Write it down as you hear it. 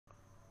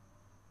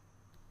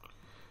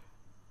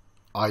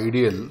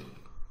ideal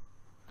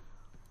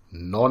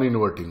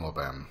non-inverting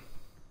op-amp.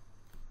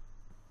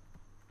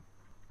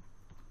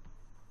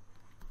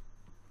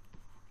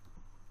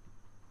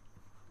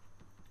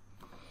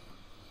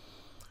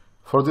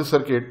 For this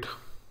circuit,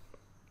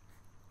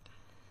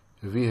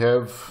 we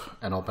have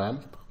an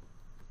op-amp.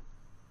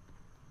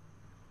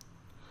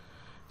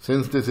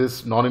 Since this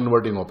is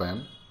non-inverting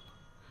op-amp,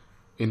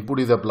 input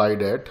is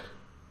applied at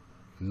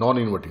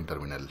non-inverting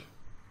terminal.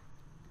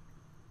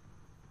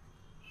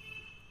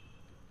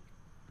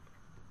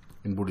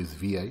 Input is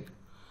Vi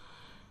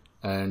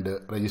and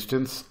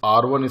resistance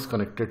R1 is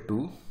connected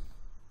to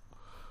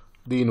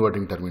the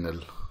inverting terminal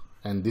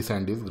and this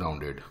end is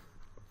grounded.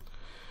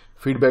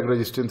 Feedback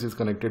resistance is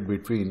connected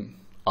between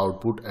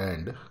output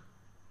and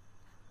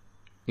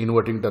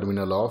inverting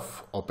terminal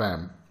of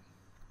op-amp,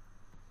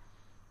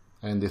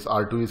 and this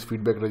R2 is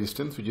feedback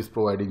resistance which is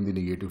providing the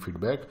negative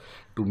feedback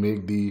to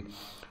make the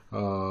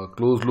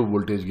closed loop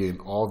voltage gain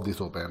of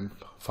this op-amp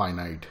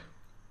finite.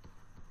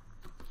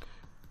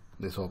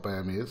 This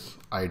op-amp is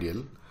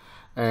ideal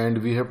and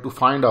we have to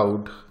find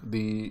out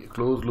the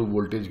closed loop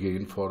voltage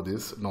gain for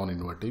this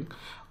non-inverting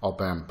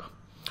op-amp.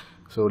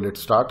 So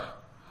let's start.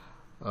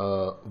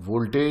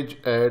 Voltage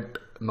at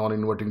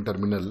non-inverting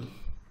terminal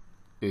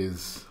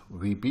is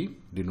Vp,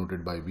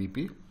 denoted by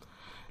Vp,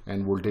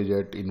 and voltage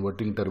at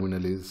inverting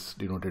terminal is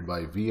denoted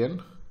by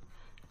Vn.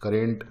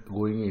 Current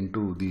going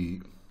into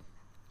the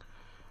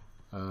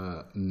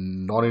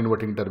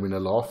non-inverting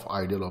terminal of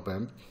ideal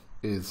op-amp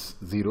is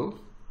 0.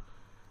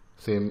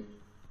 Same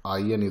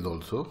In is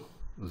also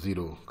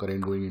 0.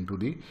 Current going into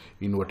the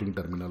inverting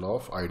terminal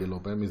of ideal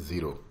op-amp is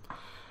 0.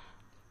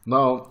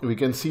 Now we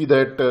can see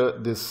that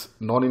this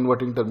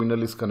non-inverting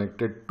terminal is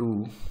connected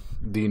to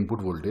the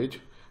input voltage.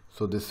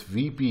 So this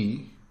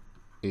Vp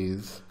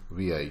is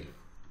Vi,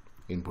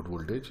 input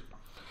voltage.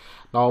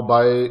 Now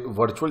by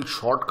virtual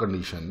short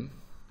condition,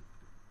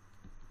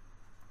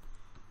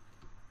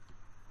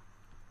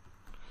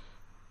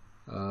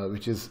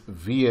 which is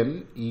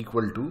Vn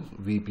equal to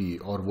Vp,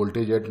 or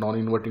voltage at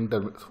inverting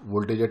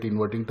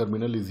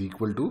terminal is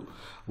equal to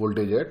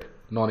voltage at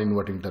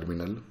non-inverting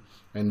terminal,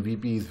 and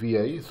Vp is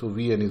Vi, so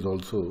Vn is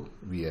also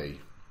Vi.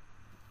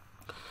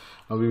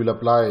 Now we will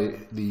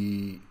apply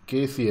the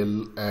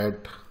KCL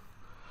at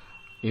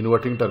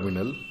inverting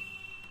terminal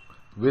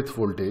with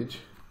voltage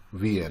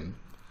Vn.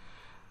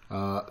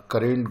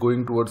 Current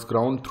going towards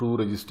ground through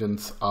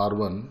resistance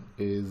R1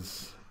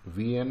 is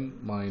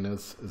Vn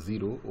minus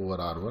 0 over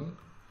R1,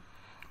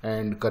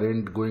 and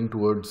current going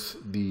towards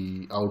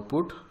the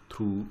output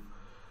through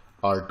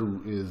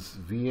R2 is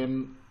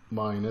Vn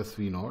minus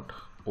V0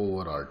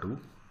 over R2,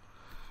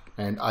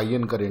 and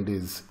In current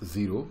is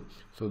 0,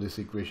 so this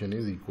equation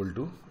is equal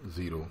to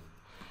 0.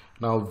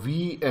 Now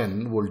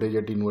Vn, voltage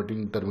at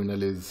inverting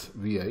terminal, is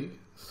Vi,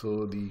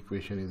 so the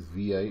equation is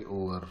Vi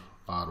over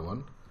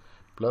R1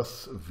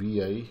 plus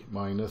Vi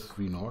minus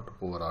V0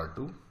 over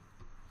R2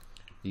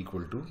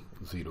 equal to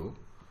 0,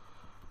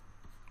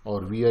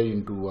 or Vi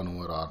into 1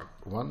 over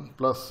R1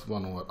 plus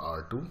 1 over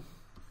R2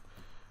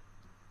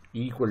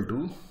 equal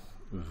to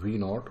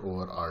V0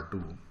 over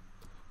R2,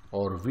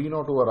 or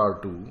V0 over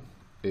R2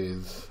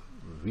 is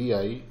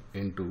Vi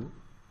into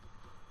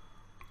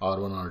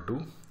R1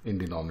 R2 in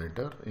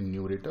denominator, in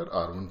numerator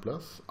R1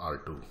 plus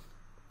R2,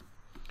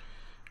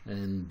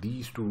 and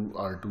these two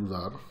R2s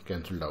are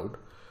cancelled out.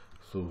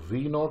 So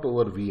V0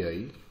 over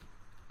Vi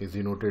is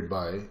denoted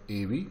by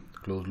AV,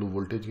 closed loop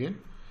voltage gain,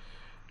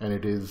 and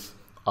it is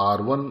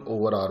R1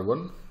 over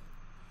R1,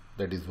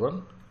 that is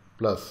 1,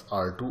 plus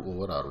R2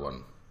 over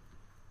R1.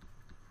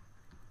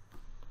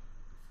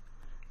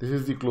 This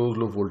is the closed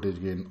loop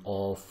voltage gain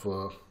of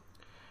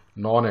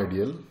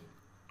non-ideal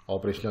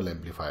operational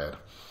amplifier,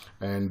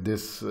 and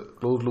this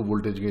closed loop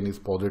voltage gain is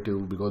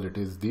positive because it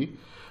is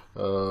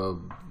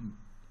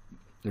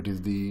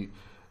the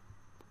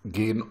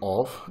gain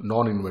of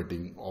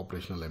non-inverting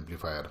operational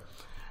amplifier,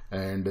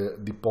 and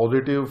the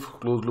positive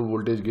closed loop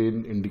voltage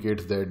gain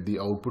indicates that the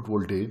output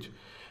voltage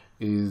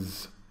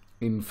is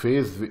in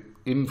phase with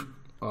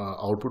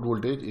output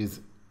voltage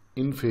is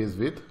in phase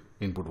with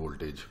input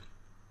voltage.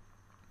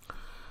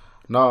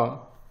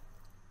 Now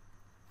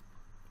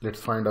let's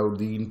find out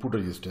the input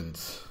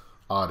resistance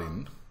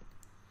Rin,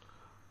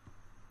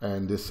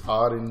 and this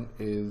Rin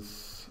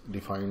is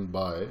defined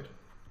by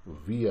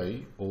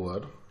Vi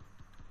over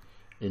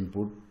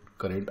input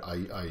current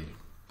II.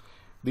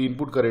 The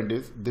input current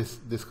is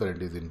this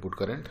current is input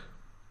current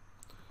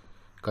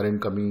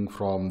coming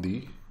from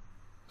the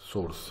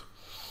source.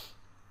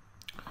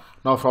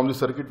 Now from the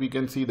circuit we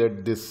can see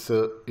that this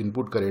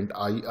input current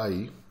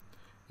II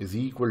is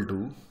equal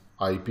to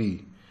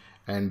IP,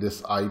 and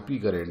this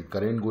IP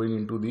current going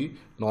into the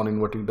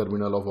non-inverting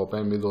terminal of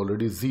op-amp is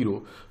already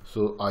 0,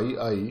 so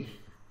II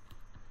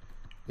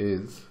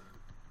is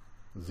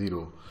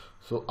 0,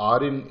 so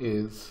Rin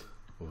is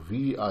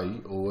Vi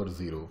over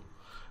 0,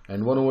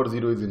 and 1 over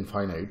 0 is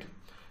infinite,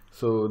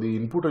 so the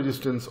input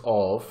resistance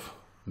of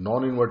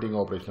non-inverting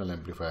operational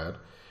amplifier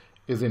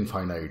is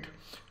infinite.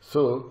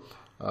 So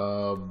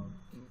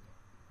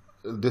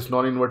this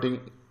non-inverting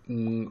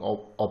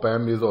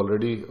OPAMP is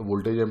already a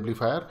voltage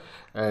amplifier,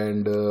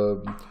 and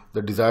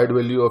the desired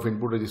value of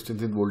input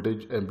resistance in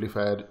voltage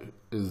amplifier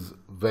is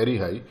very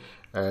high,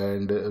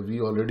 and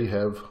we already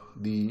have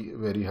the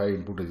very high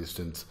input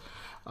resistance.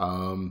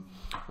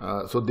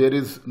 So there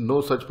is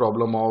no such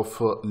problem of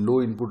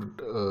low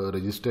input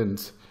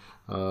resistance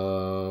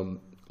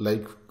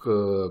like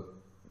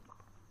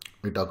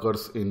it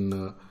occurs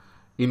in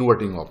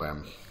inverting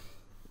OPAMP.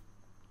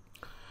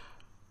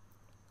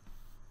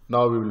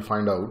 Now we will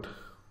find out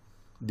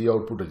the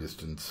output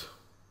resistance.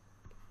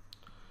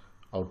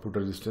 Output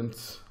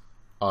resistance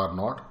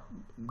R0,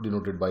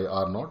 denoted by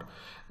R0,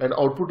 and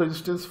output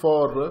resistance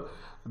for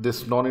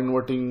this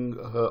non-inverting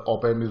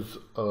OPAMP is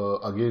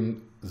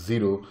again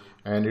 0,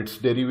 and its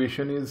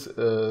derivation is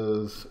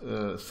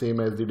same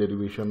as the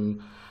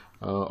derivation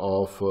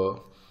of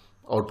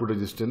output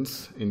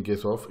resistance in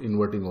case of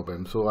inverting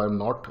OPAMP. So I am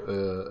not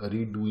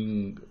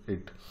redoing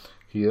it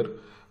here,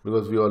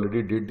 because we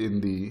already did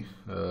in the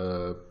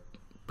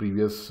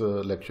previous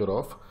lecture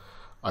of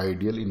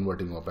ideal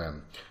inverting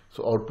OPAMP.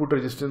 So output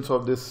resistance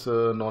of this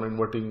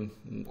non-inverting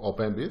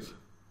OPAMP is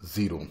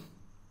 0.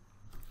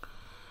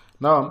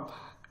 Now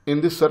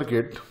in this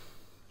circuit,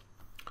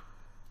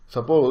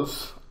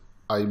 suppose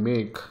I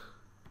make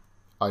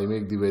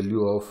the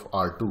value of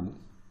R2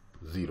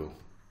 0.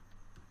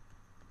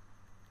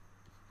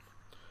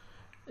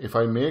 If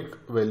I make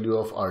value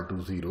of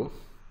R2 0,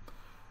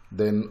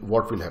 then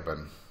what will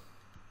happen?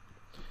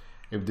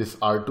 If this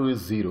R2 is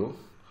 0,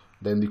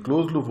 then the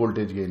closed loop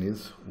voltage gain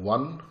is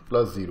 1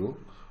 plus 0,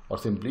 or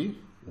simply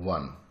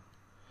 1.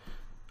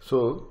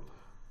 So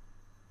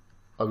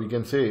we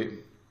can say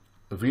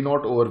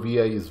V0 over Vi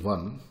is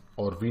 1,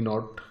 or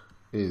V0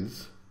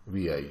 is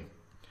Vi.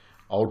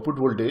 Output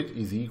voltage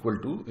is equal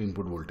to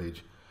input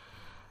voltage.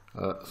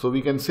 So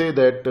we can say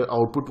that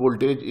output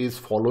voltage is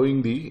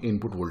following the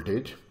input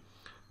voltage.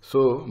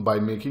 So by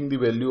making the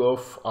value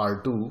of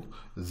R2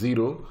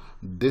 0,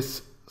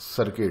 this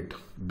circuit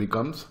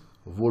becomes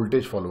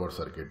voltage follower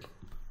circuit.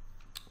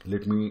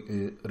 Let me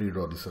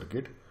redraw the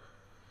circuit.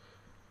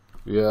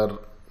 We are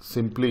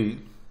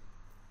simply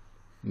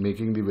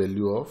making the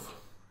value of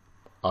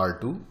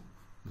R2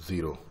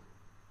 0.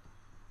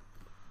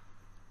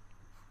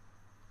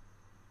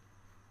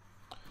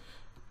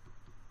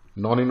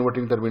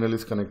 Non-inverting terminal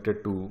is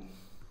connected to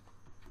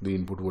the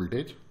input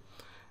voltage,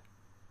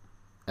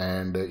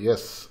 and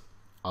yes,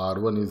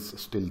 R1 is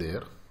still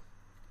there,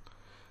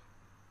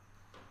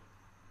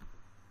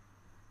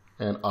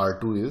 and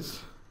R2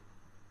 is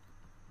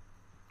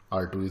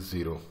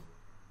 0.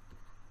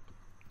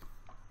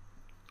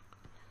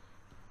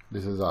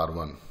 This is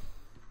R1.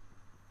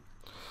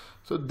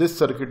 So this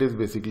circuit is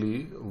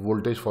basically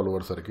voltage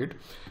follower circuit.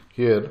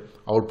 Here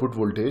output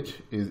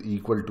voltage is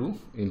equal to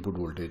input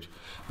voltage,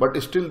 but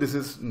still this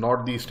is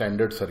not the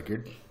standard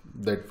circuit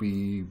that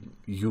we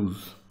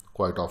use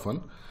quite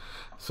often.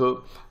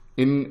 So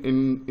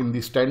in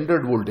the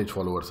standard voltage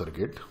follower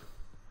circuit,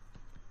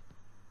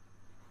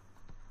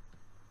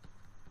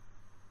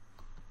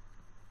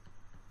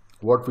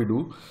 what we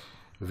do,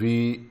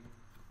 we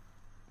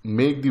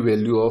make the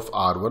value of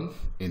R1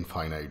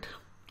 infinite.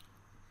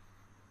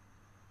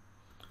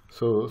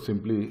 So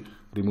simply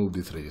remove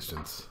this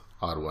resistance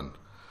R1.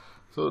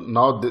 So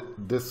now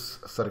this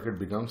circuit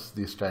becomes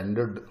the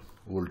standard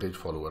voltage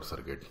follower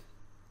circuit.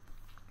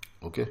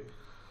 Okay.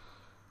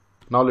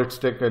 Now let's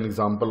take an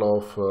example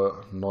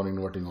of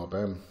non-inverting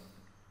OPAMP.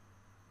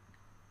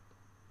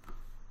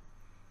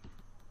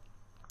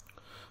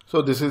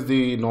 So this is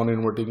the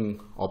non-inverting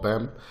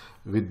OPAMP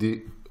with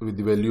the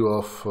value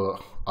of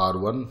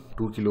R1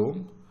 2 kilo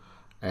ohm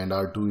and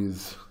R2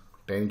 is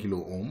 10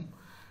 kilo ohm.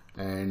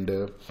 And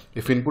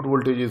if input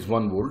voltage is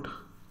 1 volt,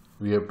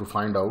 we have to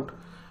find out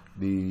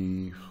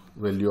the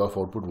value of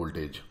output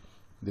voltage.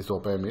 This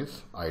OPAMP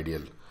is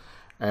ideal,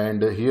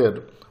 and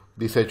here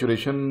the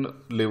saturation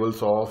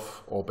levels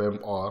of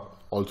OPAMP are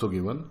also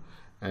given,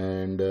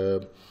 and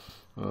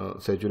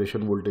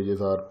saturation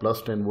voltages are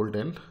plus 10 volt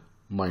and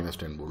minus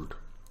 10 volt.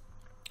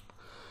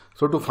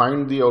 So to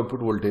find the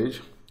output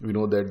voltage, we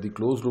know that the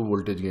closed loop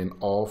voltage gain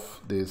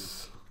of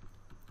this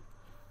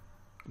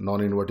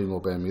non-inverting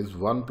OPAMP is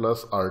 1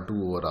 plus R2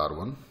 over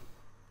R1,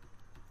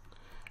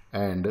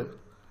 and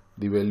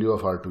the value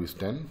of R2 is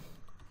 10,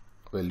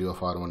 value of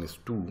R1 is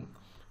 2,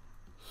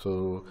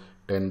 so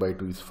 10 by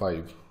 2 is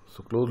 5,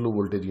 so closed loop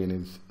voltage gain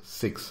is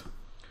 6.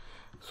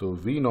 So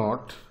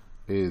V0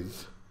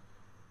 is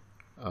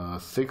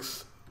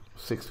 6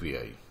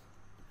 Vi.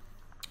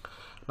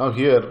 Now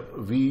here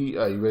Vi,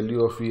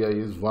 value of Vi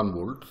is 1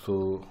 volt,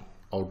 so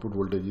output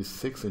voltage is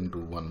 6 into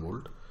 1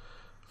 volt,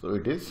 so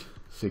it is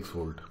 6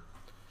 volt.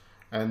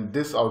 And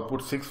this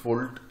output 6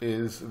 volt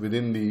is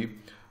within the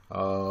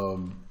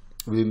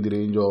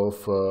range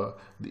of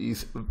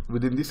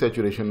within the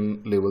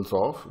saturation levels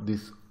of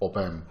this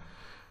OPAMP.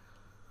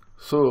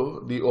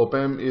 So the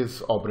OPAMP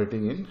is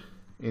operating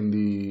in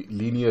the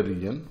linear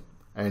region,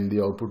 and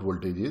the output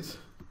voltage is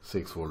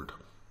 6 volt.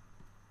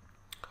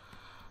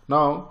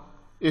 Now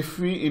if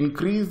we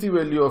increase the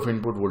value of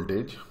input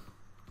voltage,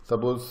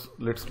 Suppose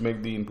let's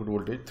make the input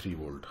voltage 3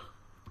 volt.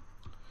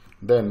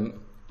 Then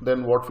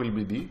what will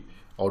be the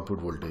output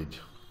voltage?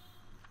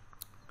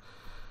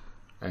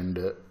 And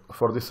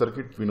for this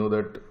circuit we know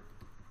that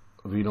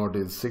V0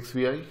 is 6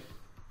 Vi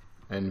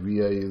and Vi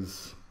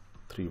is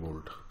 3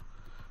 volt.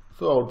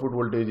 So output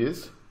voltage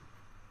is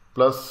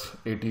plus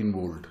 18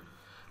 volt.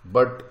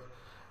 But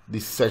the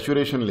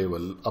saturation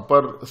level,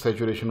 upper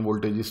saturation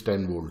voltage is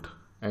 10 volt,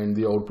 and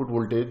the output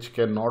voltage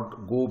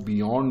cannot go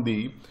beyond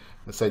the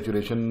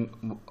saturation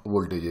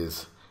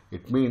voltages.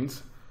 It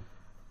means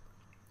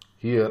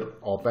here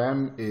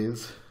OPAMP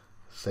is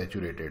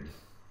saturated.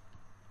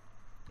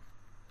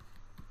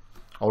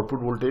 Output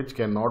voltage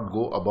cannot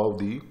go above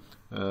the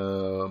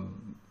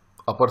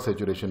upper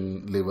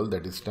saturation level,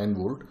 that is 10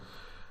 volt.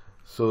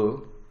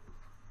 So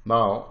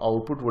now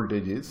output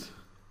voltage is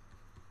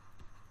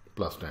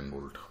plus 10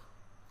 volt.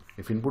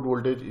 If input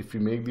voltage, if we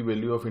make the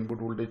value of input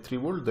voltage 3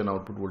 volt, then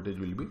output voltage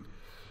will be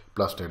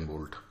plus 10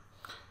 volt.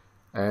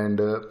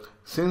 And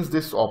since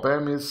this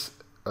OPAMP is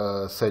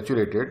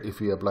saturated, if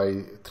we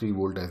apply 3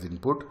 volt as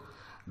input,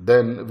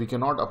 then we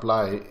cannot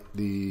apply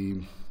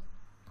the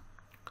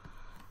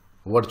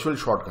virtual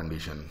short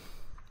condition.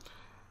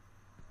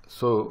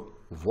 So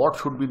what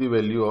should be the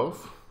value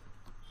of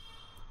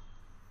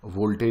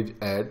voltage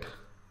at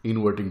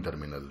inverting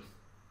terminal?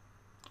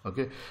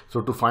 Okay,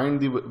 so to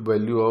find the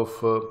value of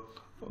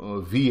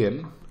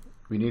Vn,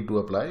 we need to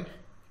apply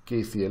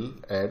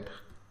KCL at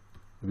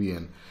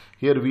Vn.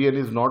 Here Vn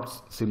is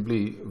not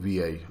simply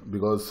Vi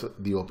because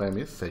the OPAMP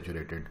is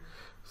saturated.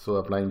 So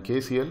applying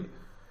KCL,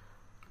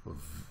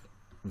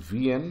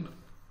 Vn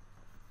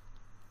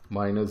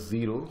minus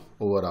 0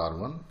 over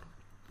R1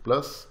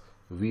 plus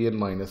Vn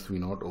minus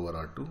V0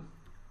 over R2,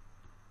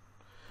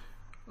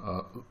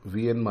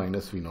 Vn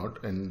minus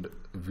V0, and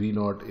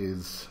V0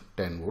 is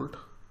 10 volt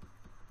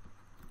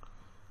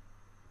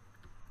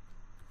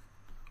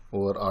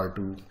over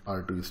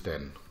R2 is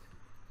 10.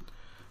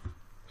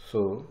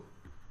 So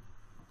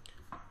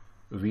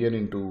Vn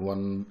into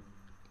 1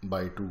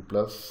 by 2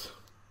 plus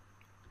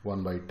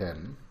 1 by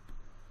 10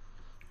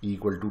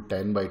 equal to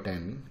 10 by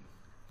 10.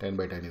 10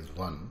 by 10 is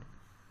 1.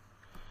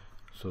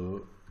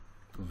 So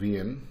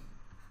Vn,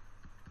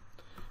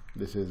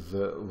 this is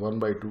 1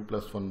 by 2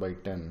 plus 1 by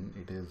 10,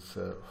 it is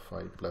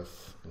 5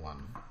 plus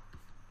 1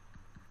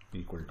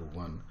 equal to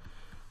 1.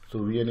 So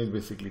Vn is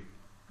basically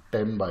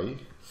 10 by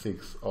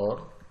 6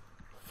 or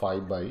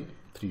 5 by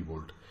 3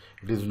 volt.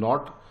 It is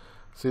not,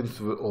 since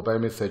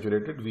OPAMP is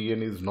saturated,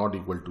 Vn is not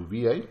equal to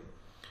Vi.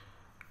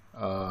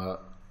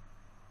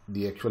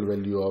 The actual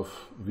value of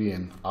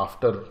Vn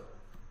after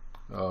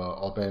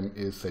OPAMP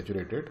is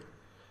saturated,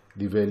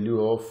 the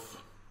value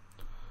of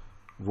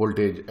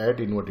voltage at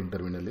inverting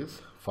terminal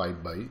is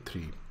 5 by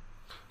 3.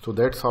 So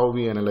that's how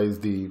we analyze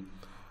the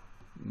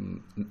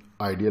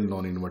ideal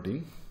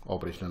non-inverting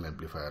operational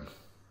amplifier.